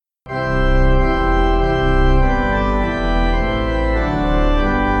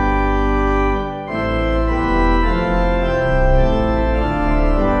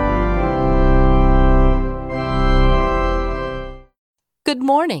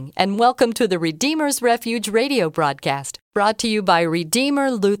morning, and welcome to the Redeemer's Refuge radio broadcast, brought to you by Redeemer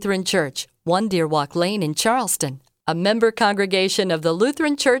Lutheran Church, 1 Deer Walk Lane in Charleston, a member congregation of the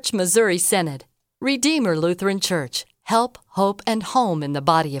Lutheran Church Missouri Synod. Redeemer Lutheran Church, help, hope, and home in the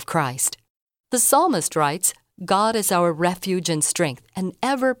body of Christ. The psalmist writes, God is our refuge and strength, an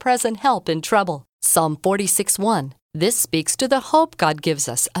ever-present help in trouble. Psalm 46:1. This speaks to the hope God gives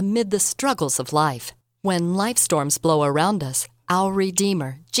us amid the struggles of life. When life storms blow around us, our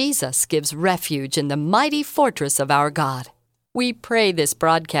Redeemer, Jesus, gives refuge in the mighty fortress of our God. We pray this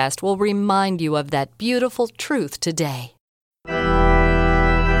broadcast will remind you of that beautiful truth today.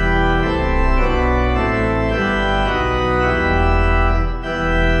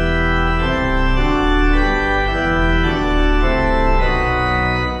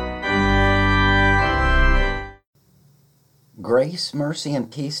 Grace, mercy, and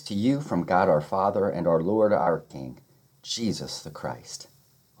peace to you from God our Father and our Lord our King, Jesus the Christ.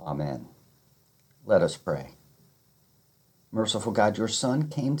 Amen. Let us pray. Merciful God, your Son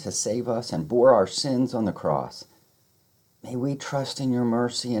came to save us and bore our sins on the cross. May we trust in your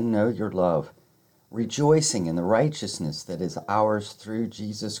mercy and know your love, rejoicing in the righteousness that is ours through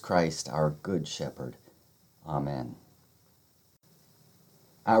Jesus Christ, our good shepherd. Amen.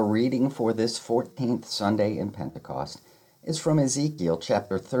 Our reading for this 14th Sunday in Pentecost is from Ezekiel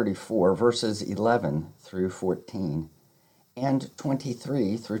chapter 34, verses 11 through 14, and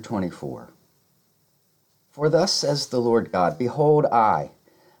 23 through 24. For thus says the Lord God, Behold, I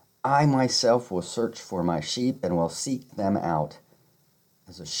myself will search for my sheep and will seek them out,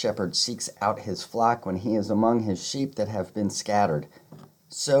 as a shepherd seeks out his flock when he is among his sheep that have been scattered.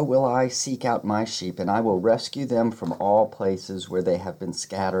 So will I seek out my sheep, and I will rescue them from all places where they have been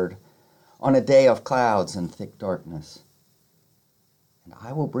scattered, on a day of clouds and thick darkness. And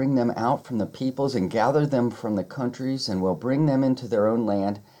I will bring them out from the peoples and gather them from the countries and will bring them into their own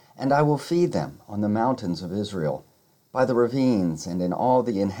land, and I will feed them on the mountains of Israel, by the ravines and in all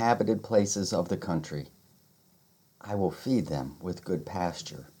the inhabited places of the country. I will feed them with good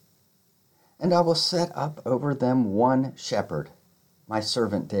pasture. And I will set up over them one shepherd, my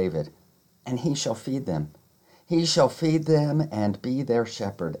servant David, and he shall feed them. He shall feed them and be their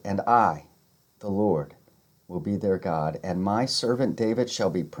shepherd, and I, the Lord, will be their God, and my servant David shall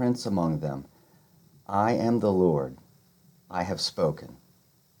be prince among them. I am the Lord. I have spoken.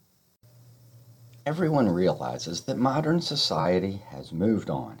 Everyone realizes that modern society has moved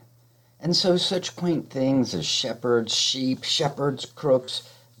on, and so such quaint things as shepherds, sheep, shepherds, crooks,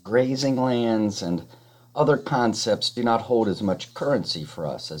 grazing lands, and other concepts do not hold as much currency for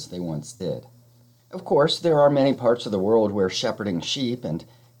us as they once did. Of course, there are many parts of the world where shepherding sheep and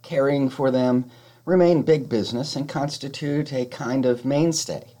caring for them remain big business and constitute a kind of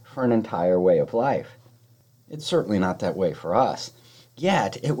mainstay for an entire way of life. It's certainly not that way for us,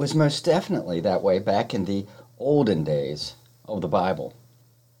 yet it was most definitely that way back in the olden days of the Bible,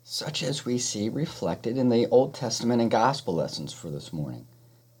 such as we see reflected in the Old Testament and Gospel lessons for this morning.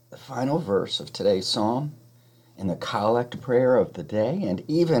 The final verse of today's psalm, in the collect prayer of the day, and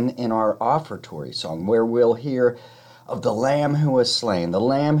even in our offertory song, where we'll hear of the Lamb who was slain, the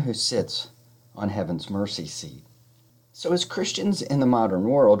Lamb who sits on heaven's mercy seat. So as Christians in the modern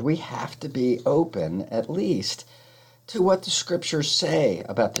world, we have to be open, at least, to what the Scriptures say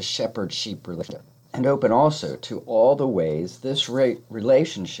about the shepherd-sheep relationship, and open also to all the ways this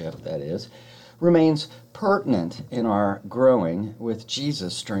relationship, that is, remains pertinent in our growing with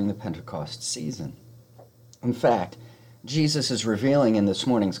Jesus during the Pentecost season. In fact, Jesus is revealing in this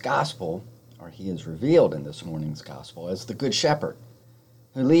morning's gospel, or he is revealed in this morning's gospel, as the Good Shepherd,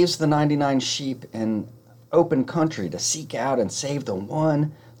 who leaves the 99 sheep in open country to seek out and save the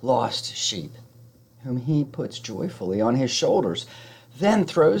one lost sheep, whom he puts joyfully on his shoulders, then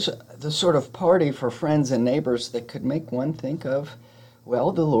throws the sort of party for friends and neighbors that could make one think of,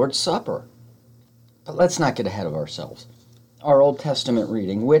 well, the Lord's Supper. But let's not get ahead of ourselves. Our Old Testament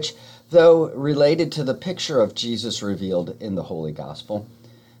reading, which, though related to the picture of Jesus revealed in the Holy Gospel,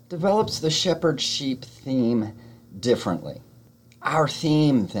 develops the shepherd-sheep theme differently. Our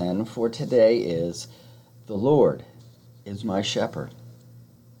theme, then, for today is, The Lord is my shepherd.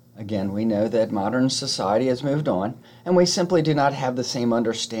 Again, we know that modern society has moved on, and we simply do not have the same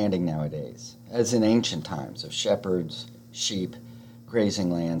understanding nowadays as in ancient times of shepherds, sheep, grazing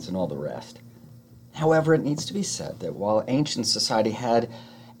lands, and all the rest. However, it needs to be said that while ancient society had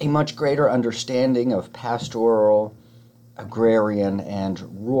a much greater understanding of pastoral, agrarian, and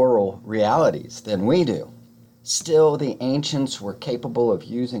rural realities than we do, still the ancients were capable of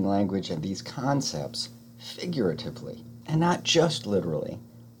using language and these concepts figuratively, and not just literally,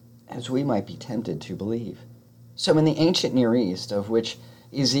 as we might be tempted to believe. So in the ancient Near East, of which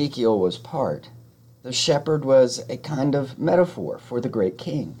Ezekiel was part. The shepherd was a kind of metaphor for the great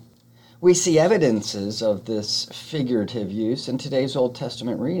king. We see evidences of this figurative use in today's Old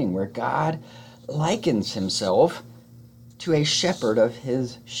Testament reading, where God likens himself to a shepherd of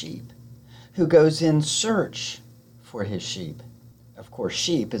his sheep, who goes in search for his sheep. Of course,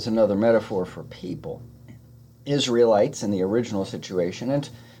 sheep is another metaphor for people. Israelites in the original situation and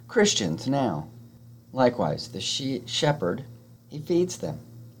Christians now. Likewise, the shepherd, he feeds them.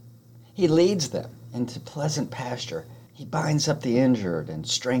 He leads them into pleasant pasture. He binds up the injured and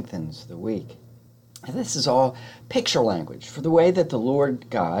strengthens the weak. And this is all picture language for the way that the Lord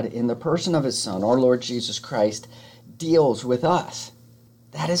God, in the person of his Son, our Lord Jesus Christ, deals with us.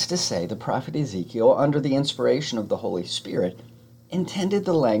 That is to say, the prophet Ezekiel, under the inspiration of the Holy Spirit, intended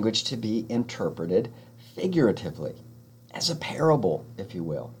the language to be interpreted figuratively, as a parable, if you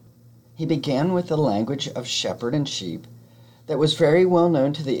will. He began with the language of shepherd and sheep that was very well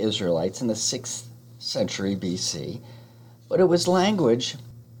known to the Israelites in the 6th century BC, but it was language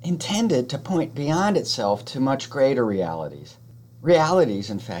intended to point beyond itself to much greater realities. Realities,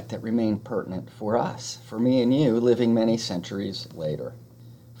 in fact, that remain pertinent for us, for me and you, living many centuries later.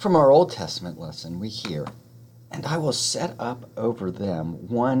 From our Old Testament lesson, we hear, "And I will set up over them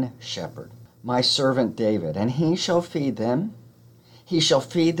one shepherd, my servant David, and he shall feed them. He shall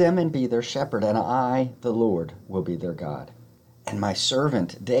feed them and be their shepherd, and I, the Lord, will be their God. And my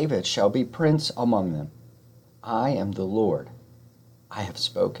servant David shall be prince among them. I am the Lord. I have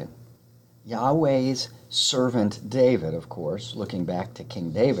spoken." Yahweh's servant David, of course, looking back to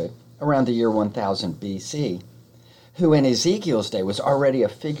King David, around the year 1000 BC, who in Ezekiel's day was already a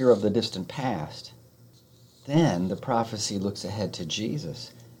figure of the distant past. Then the prophecy looks ahead to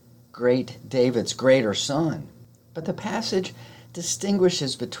Jesus, great David's greater son. But the passage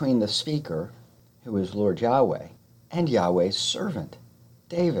distinguishes between the speaker, who is Lord Yahweh, and Yahweh's servant,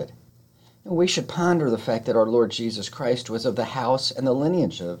 David. And we should ponder the fact that our Lord Jesus Christ was of the house and the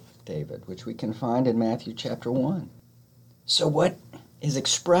lineage of David, which we can find in Matthew chapter 1. So what is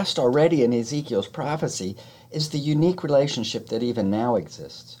expressed already in Ezekiel's prophecy is the unique relationship that even now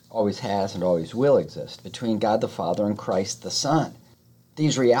exists, always has and always will exist, between God the Father and Christ the Son.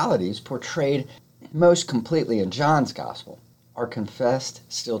 These realities, portrayed most completely in John's Gospel, are confessed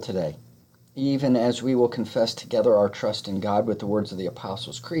still today, even as we will confess together our trust in God with the words of the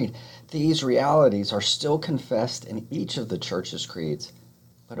Apostles' Creed. These realities are still confessed in each of the church's creeds,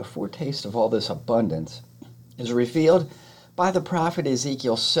 but a foretaste of all this abundance is revealed by the prophet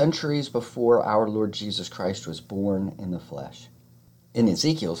Ezekiel centuries before our Lord Jesus Christ was born in the flesh. In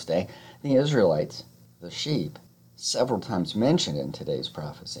Ezekiel's day, the Israelites, the sheep, several times mentioned in today's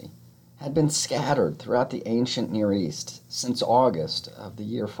prophecy, had been scattered throughout the ancient Near East since August of the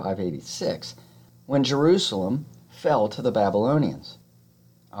year 586, when Jerusalem fell to the Babylonians.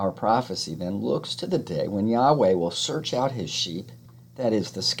 Our prophecy then looks to the day when Yahweh will search out his sheep, that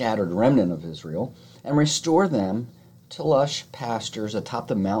is, the scattered remnant of Israel, and restore them to lush pastures atop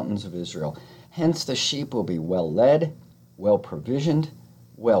the mountains of Israel. Hence the sheep will be well led, well provisioned,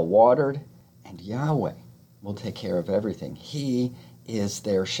 well watered, and Yahweh will take care of everything. He is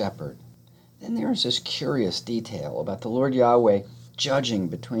their shepherd. Then there is this curious detail about the Lord Yahweh judging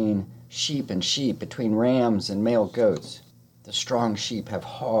between sheep and sheep, between rams and male goats. The strong sheep have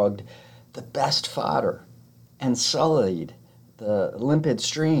hogged the best fodder and sullied the limpid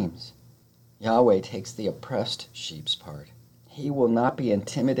streams. Yahweh takes the oppressed sheep's part. He will not be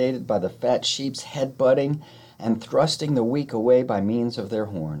intimidated by the fat sheep's headbutting and thrusting the weak away by means of their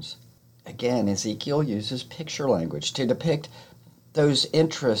horns. Again, Ezekiel uses picture language to depict those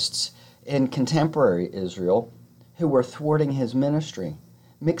interests in contemporary Israel who were thwarting his ministry,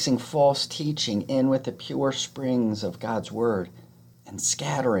 mixing false teaching in with the pure springs of God's word, and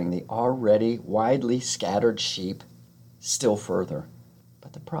scattering the already widely scattered sheep still further.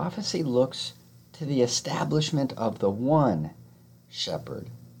 But the prophecy looks to the establishment of the one shepherd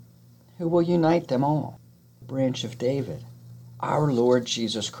who will unite them all, the branch of David. Our Lord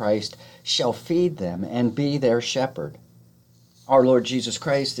Jesus Christ shall feed them and be their shepherd. Our Lord Jesus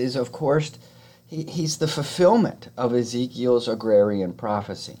Christ is, of course, he's the fulfillment of Ezekiel's agrarian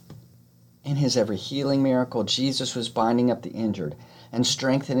prophecy. In his every healing miracle, Jesus was binding up the injured and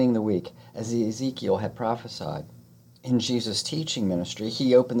strengthening the weak, as Ezekiel had prophesied. In Jesus' teaching ministry,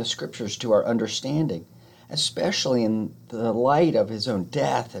 he opened the scriptures to our understanding, especially in the light of his own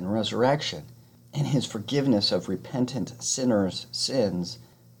death and resurrection. In his forgiveness of repentant sinners' sins,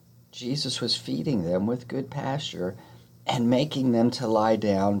 Jesus was feeding them with good pasture and making them to lie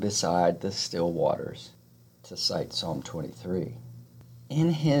down beside the still waters, to cite Psalm 23. In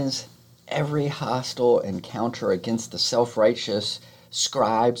his every hostile encounter against the self-righteous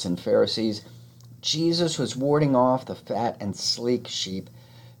scribes and Pharisees, Jesus was warding off the fat and sleek sheep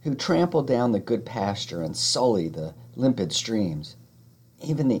who trample down the good pasture and sully the limpid streams.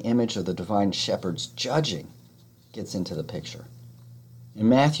 Even the image of the divine shepherd's judging gets into the picture. In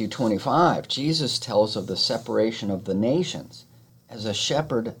Matthew 25, Jesus tells of the separation of the nations as a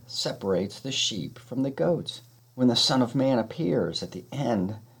shepherd separates the sheep from the goats when the Son of Man appears at the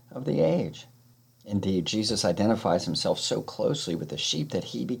end of the age. Indeed, Jesus identifies himself so closely with the sheep that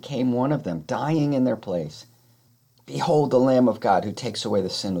he became one of them, dying in their place. Behold the Lamb of God who takes away the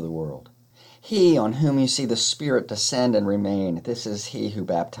sin of the world. He on whom you see the Spirit descend and remain, this is he who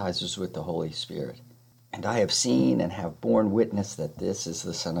baptizes with the Holy Spirit. And I have seen and have borne witness that this is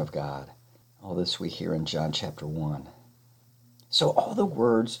the Son of God. All this we hear in John chapter 1. So all the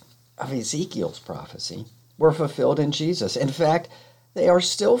words of Ezekiel's prophecy were fulfilled in Jesus. In fact, they are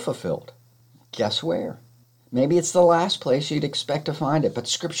still fulfilled. Guess where? Maybe it's the last place you'd expect to find it, but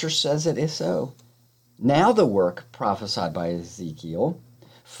Scripture says it is so. Now the work prophesied by Ezekiel,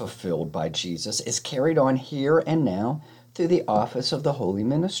 fulfilled by Jesus, is carried on here and now through the office of the holy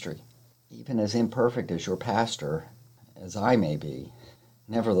ministry. Even as imperfect as your pastor, as I may be,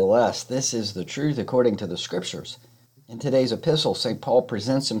 nevertheless, this is the truth according to the Scriptures. In today's epistle, St. Paul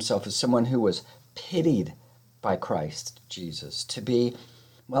presents himself as someone who was pitied by Christ Jesus, to be,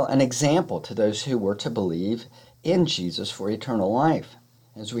 an example to those who were to believe in Jesus for eternal life,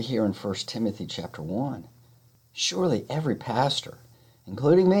 as we hear in 1 Timothy chapter 1. Surely every pastor,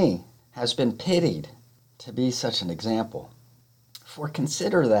 including me, has been pitied to be such an example. For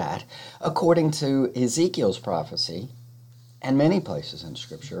consider that, according to Ezekiel's prophecy, and many places in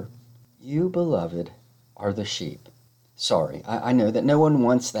Scripture, you, beloved, are the sheep. Sorry, I know that no one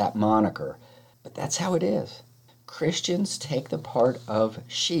wants that moniker, but that's how it is. Christians take the part of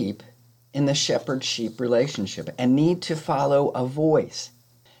sheep in the shepherd-sheep relationship and need to follow a voice.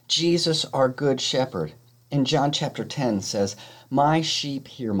 Jesus, our good shepherd, in John chapter 10 says, "My sheep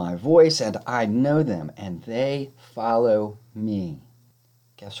hear my voice, and I know them, and they follow me."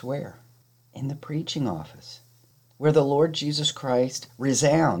 Guess where? In the preaching office, where the Lord Jesus Christ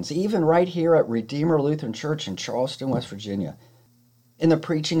resounds, even right here at Redeemer Lutheran Church in Charleston, West Virginia. In the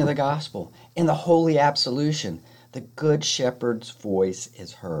preaching of the gospel, in the holy absolution, the good shepherd's voice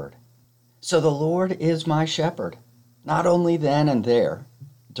is heard. So the Lord is my shepherd, not only then and there,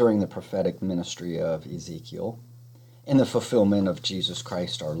 during the prophetic ministry of Ezekiel, in the fulfillment of Jesus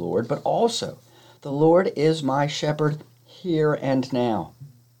Christ our Lord, but also the Lord is my shepherd here and now.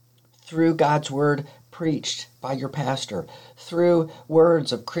 Through God's word preached by your pastor, through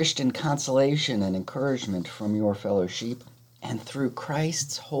words of Christian consolation and encouragement from your fellow sheep, and through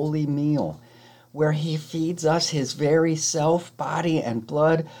Christ's holy meal, where he feeds us his very self, body, and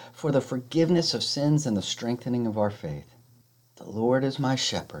blood for the forgiveness of sins and the strengthening of our faith. The Lord is my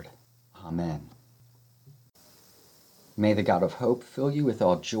shepherd. Amen. May the God of hope fill you with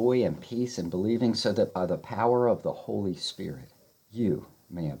all joy and peace in believing, so that by the power of the Holy Spirit you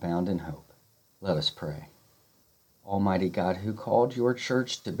may abound in hope. Let us pray. Almighty God, who called your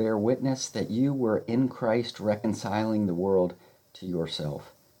church to bear witness that you were in Christ reconciling the world to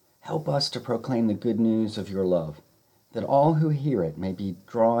yourself, help us to proclaim the good news of your love, that all who hear it may be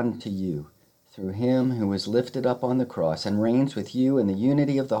drawn to you through him who was lifted up on the cross and reigns with you in the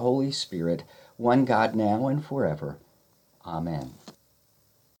unity of the Holy Spirit, one God now and forever. Amen.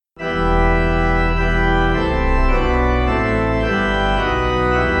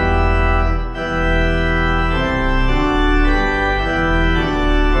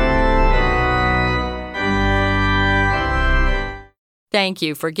 Thank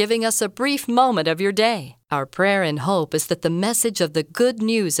you for giving us a brief moment of your day. Our prayer and hope is that the message of the good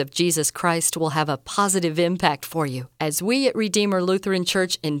news of Jesus Christ will have a positive impact for you as we at Redeemer Lutheran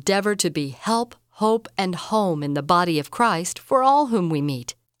Church endeavor to be help, hope, and home in the body of Christ for all whom we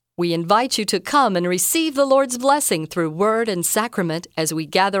meet. We invite you to come and receive the Lord's blessing through word and sacrament as we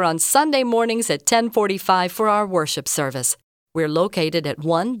gather on Sunday mornings at 10:45 for our worship service. We're located at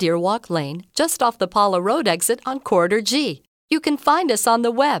 1 Deer Walk Lane, just off the Paula Road exit on Corridor G. You can find us on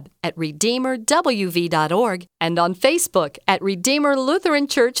the web at redeemerwv.org and on Facebook at Redeemer Lutheran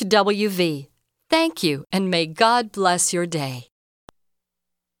Church WV. Thank you, and may God bless your day.